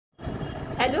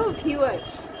Hello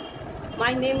viewers,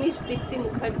 my name is Dipti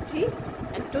Mukherjee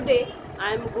and today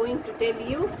I am going to tell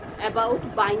you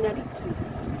about binary tree.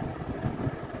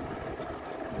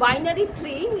 Binary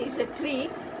tree is a tree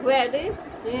where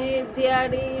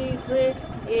there is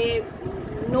a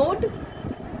node,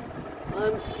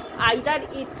 either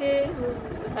it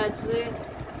has a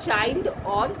child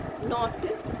or not,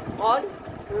 or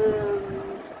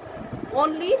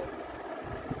only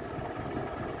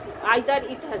either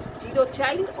it has 0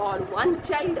 child or 1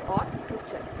 child or 2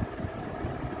 child.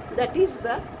 That is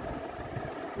the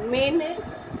main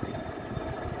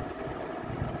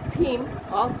theme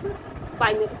of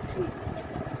binary tree.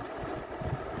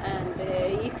 And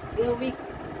we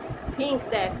think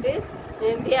that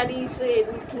there is a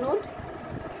root node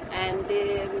and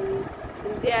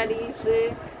there is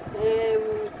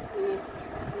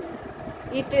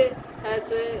it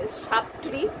has a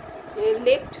subtree,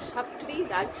 left subtree,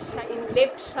 right side, in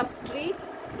left subtree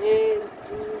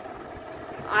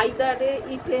either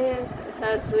it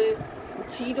has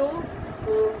 0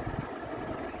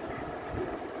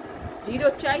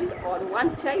 child or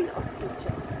 1 child or 2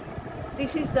 child.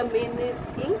 This is the main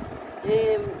thing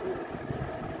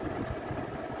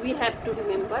we have to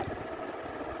remember.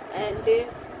 And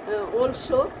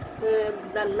also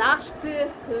the last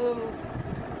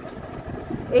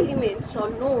elements or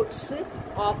nodes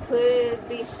of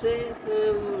this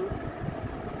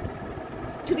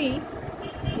tree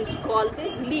is called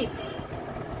leaf.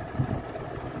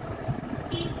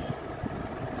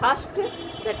 First,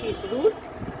 that is root,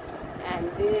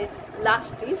 and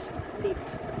last is leaf.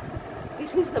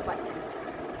 This is the binary.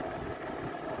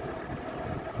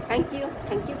 Thank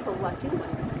you for watching my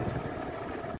video.